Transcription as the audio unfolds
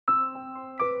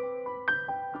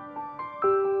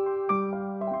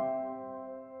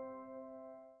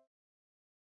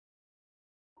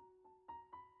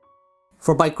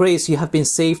For by grace you have been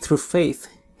saved through faith,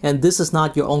 and this is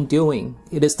not your own doing.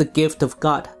 It is the gift of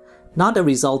God, not a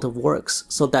result of works,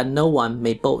 so that no one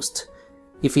may boast.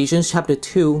 Ephesians chapter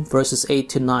 2, verses 8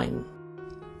 to 9.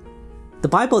 The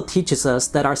Bible teaches us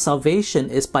that our salvation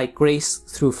is by grace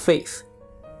through faith.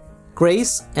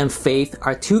 Grace and faith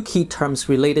are two key terms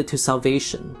related to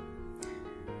salvation.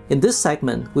 In this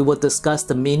segment, we will discuss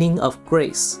the meaning of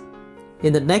grace.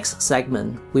 In the next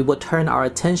segment, we will turn our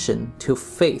attention to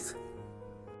faith.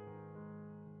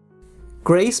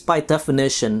 Grace, by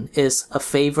definition, is a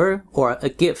favor or a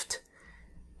gift.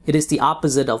 It is the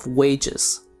opposite of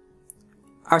wages.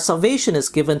 Our salvation is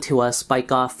given to us by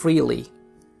God freely.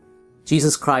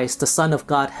 Jesus Christ, the Son of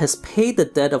God, has paid the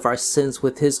debt of our sins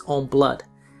with His own blood.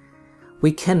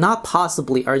 We cannot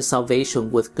possibly earn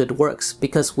salvation with good works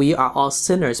because we are all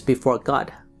sinners before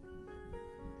God.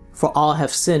 For all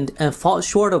have sinned and fall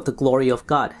short of the glory of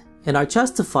God and are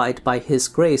justified by His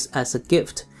grace as a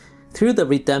gift through the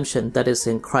redemption that is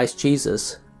in Christ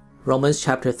Jesus. Romans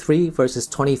chapter 3, verses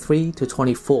 23 to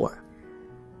 24.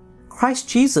 Christ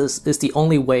Jesus is the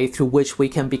only way through which we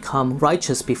can become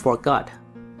righteous before God.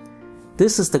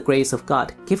 This is the grace of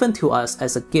God given to us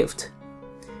as a gift.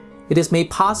 It is made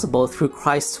possible through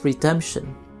Christ's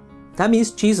redemption. That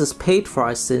means Jesus paid for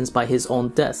our sins by His own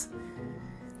death.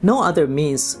 No other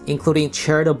means, including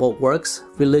charitable works,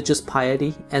 religious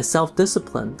piety, and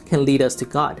self-discipline, can lead us to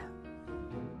God.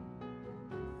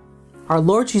 Our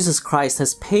Lord Jesus Christ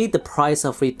has paid the price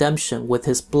of redemption with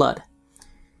His blood.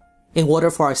 In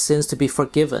order for our sins to be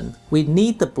forgiven, we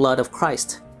need the blood of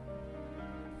Christ.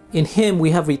 In Him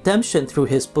we have redemption through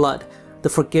His blood, the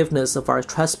forgiveness of our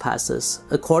trespasses,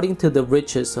 according to the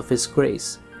riches of His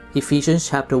grace. Ephesians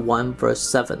chapter 1, verse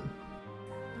 7.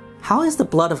 How is the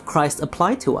blood of Christ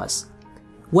applied to us?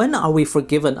 When are we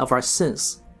forgiven of our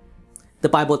sins? The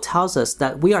Bible tells us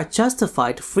that we are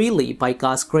justified freely by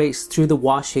God's grace through the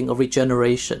washing of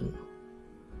regeneration.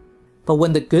 But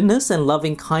when the goodness and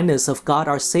loving kindness of God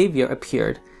our Savior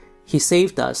appeared, He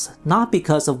saved us, not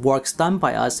because of works done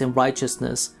by us in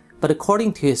righteousness, but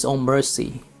according to His own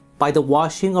mercy, by the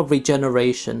washing of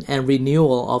regeneration and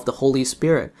renewal of the Holy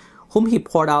Spirit, whom He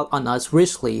poured out on us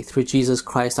richly through Jesus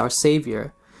Christ our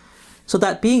Savior, so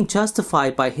that being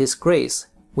justified by His grace,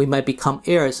 we might become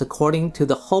heirs according to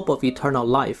the hope of eternal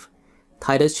life.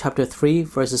 Titus chapter 3,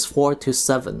 verses 4 to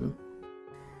 7.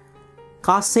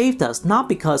 God saved us not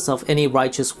because of any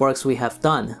righteous works we have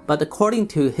done, but according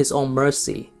to His own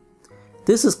mercy.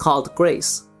 This is called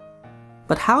grace.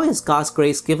 But how is God's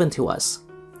grace given to us?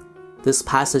 This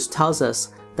passage tells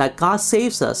us that God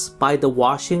saves us by the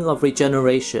washing of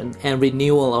regeneration and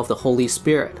renewal of the Holy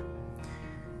Spirit.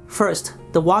 First,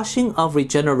 the washing of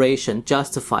regeneration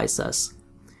justifies us.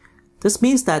 This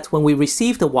means that when we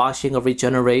receive the washing of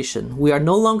regeneration, we are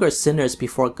no longer sinners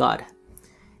before God.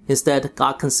 Instead,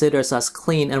 God considers us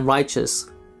clean and righteous.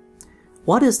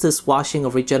 What is this washing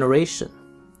of regeneration?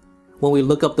 When we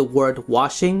look up the word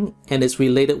washing and its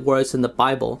related words in the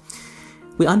Bible,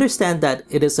 we understand that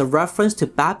it is a reference to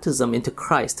baptism into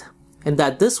Christ, and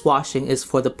that this washing is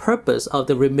for the purpose of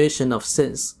the remission of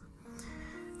sins.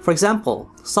 For example,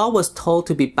 Saul was told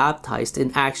to be baptized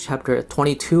in Acts chapter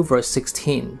 22, verse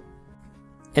 16.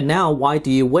 And now why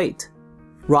do you wait?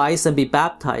 Rise and be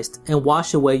baptized and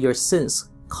wash away your sins,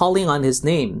 calling on His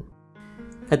name.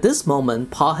 At this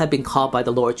moment, Paul had been called by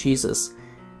the Lord Jesus,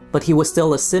 but he was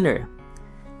still a sinner.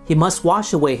 He must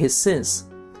wash away his sins.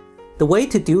 The way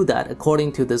to do that,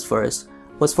 according to this verse,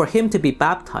 was for him to be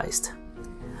baptized.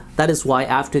 That is why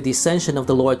after the ascension of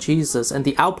the Lord Jesus and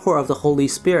the outpour of the Holy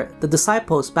Spirit, the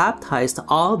disciples baptized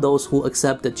all those who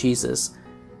accepted Jesus.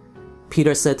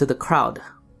 Peter said to the crowd,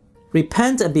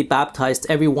 "Repent and be baptized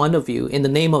every one of you in the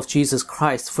name of Jesus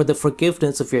Christ for the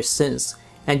forgiveness of your sins,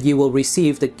 and you will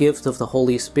receive the gift of the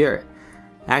Holy Spirit."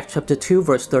 Acts chapter 2,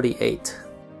 verse 38.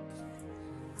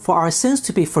 For our sins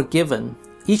to be forgiven,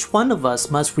 each one of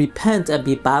us must repent and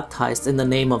be baptized in the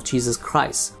name of Jesus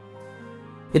Christ.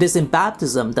 It is in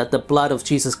baptism that the blood of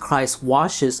Jesus Christ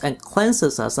washes and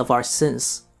cleanses us of our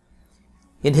sins.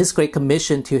 In His great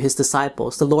commission to His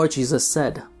disciples, the Lord Jesus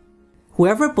said,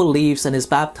 "Whoever believes and is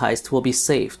baptized will be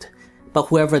saved, but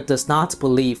whoever does not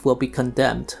believe will be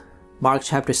condemned." Mark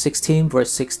chapter 16,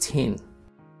 verse 16.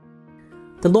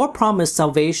 The Lord promised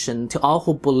salvation to all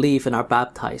who believe and are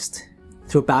baptized.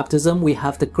 Through baptism, we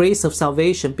have the grace of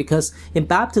salvation because in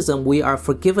baptism we are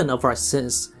forgiven of our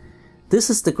sins. This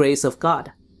is the grace of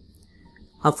God.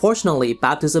 Unfortunately,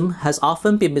 baptism has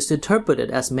often been misinterpreted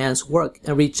as man's work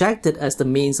and rejected as the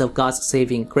means of God's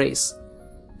saving grace.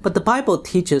 But the Bible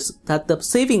teaches that the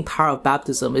saving power of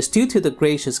baptism is due to the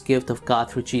gracious gift of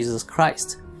God through Jesus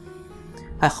Christ.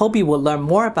 I hope you will learn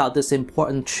more about this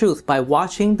important truth by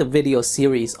watching the video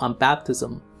series on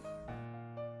baptism.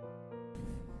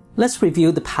 Let's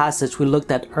review the passage we looked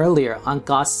at earlier on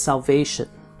God's salvation.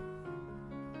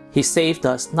 He saved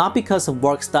us not because of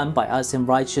works done by us in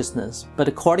righteousness, but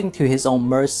according to His own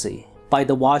mercy, by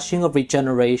the washing of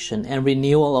regeneration and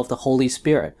renewal of the Holy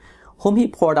Spirit, whom He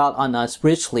poured out on us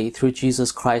richly through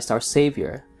Jesus Christ our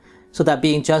Savior, so that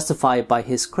being justified by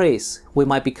His grace, we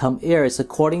might become heirs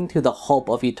according to the hope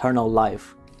of eternal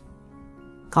life.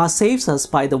 God saves us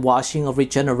by the washing of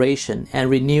regeneration and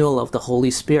renewal of the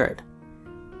Holy Spirit.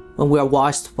 When we are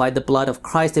washed by the blood of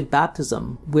Christ in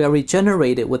baptism, we are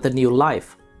regenerated with a new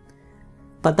life.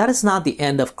 But that is not the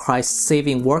end of Christ's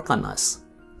saving work on us.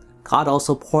 God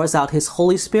also pours out His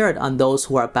Holy Spirit on those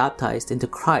who are baptized into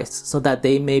Christ so that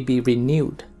they may be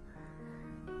renewed.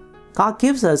 God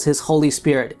gives us His Holy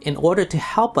Spirit in order to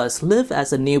help us live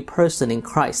as a new person in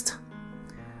Christ.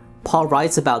 Paul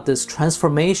writes about this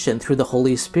transformation through the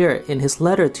Holy Spirit in his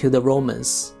letter to the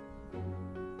Romans.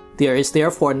 There is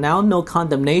therefore now no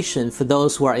condemnation for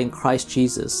those who are in Christ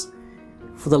Jesus.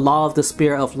 For the law of the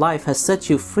Spirit of life has set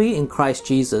you free in Christ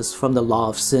Jesus from the law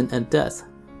of sin and death.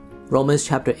 Romans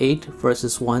chapter 8,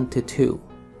 verses 1 to 2.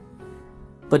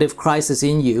 But if Christ is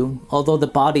in you, although the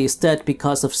body is dead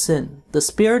because of sin, the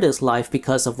Spirit is life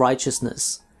because of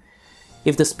righteousness.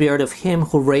 If the Spirit of Him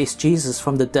who raised Jesus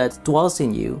from the dead dwells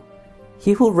in you,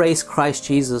 He who raised Christ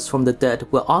Jesus from the dead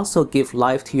will also give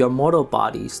life to your mortal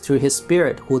bodies through His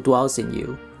Spirit who dwells in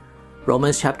you.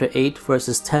 Romans chapter 8,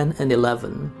 verses 10 and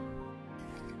 11.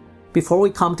 Before we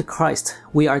come to Christ,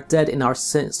 we are dead in our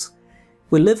sins.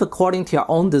 We live according to our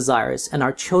own desires and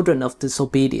are children of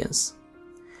disobedience.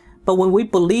 But when we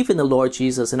believe in the Lord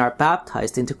Jesus and are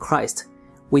baptized into Christ,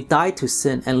 we die to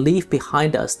sin and leave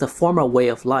behind us the former way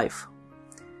of life.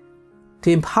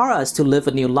 To empower us to live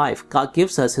a new life, God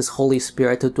gives us His Holy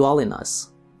Spirit to dwell in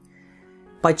us.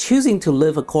 By choosing to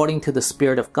live according to the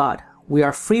Spirit of God, we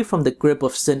are free from the grip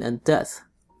of sin and death.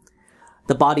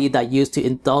 The body that used to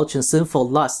indulge in sinful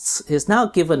lusts is now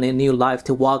given a new life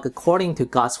to walk according to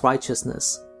God's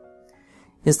righteousness.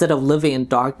 Instead of living in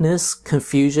darkness,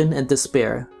 confusion, and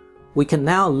despair, we can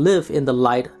now live in the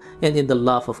light and in the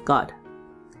love of God.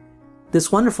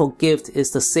 This wonderful gift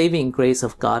is the saving grace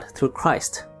of God through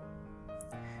Christ.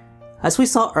 As we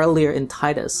saw earlier in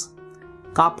Titus,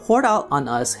 God poured out on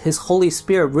us His Holy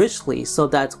Spirit richly so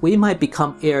that we might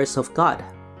become heirs of God.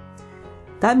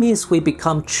 That means we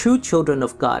become true children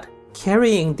of God,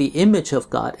 carrying the image of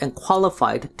God and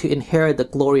qualified to inherit the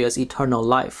glorious eternal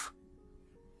life.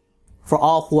 For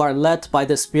all who are led by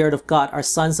the Spirit of God are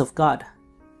sons of God.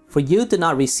 For you did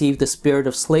not receive the spirit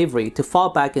of slavery to fall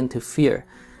back into fear,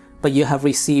 but you have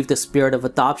received the Spirit of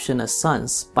adoption as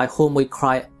sons, by whom we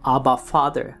cry, Abba,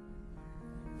 Father.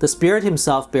 The Spirit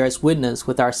Himself bears witness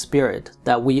with our spirit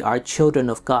that we are children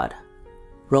of God.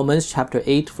 Romans chapter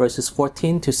 8, verses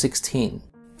 14 to 16.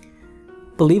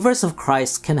 Believers of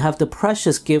Christ can have the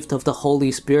precious gift of the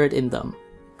Holy Spirit in them.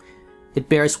 It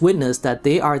bears witness that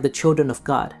they are the children of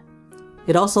God.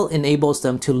 It also enables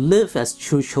them to live as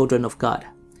true children of God.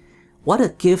 What a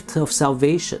gift of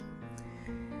salvation!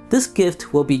 This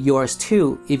gift will be yours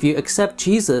too if you accept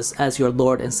Jesus as your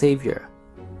Lord and Savior.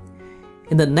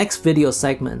 In the next video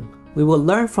segment, we will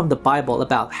learn from the Bible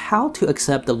about how to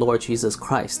accept the Lord Jesus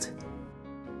Christ.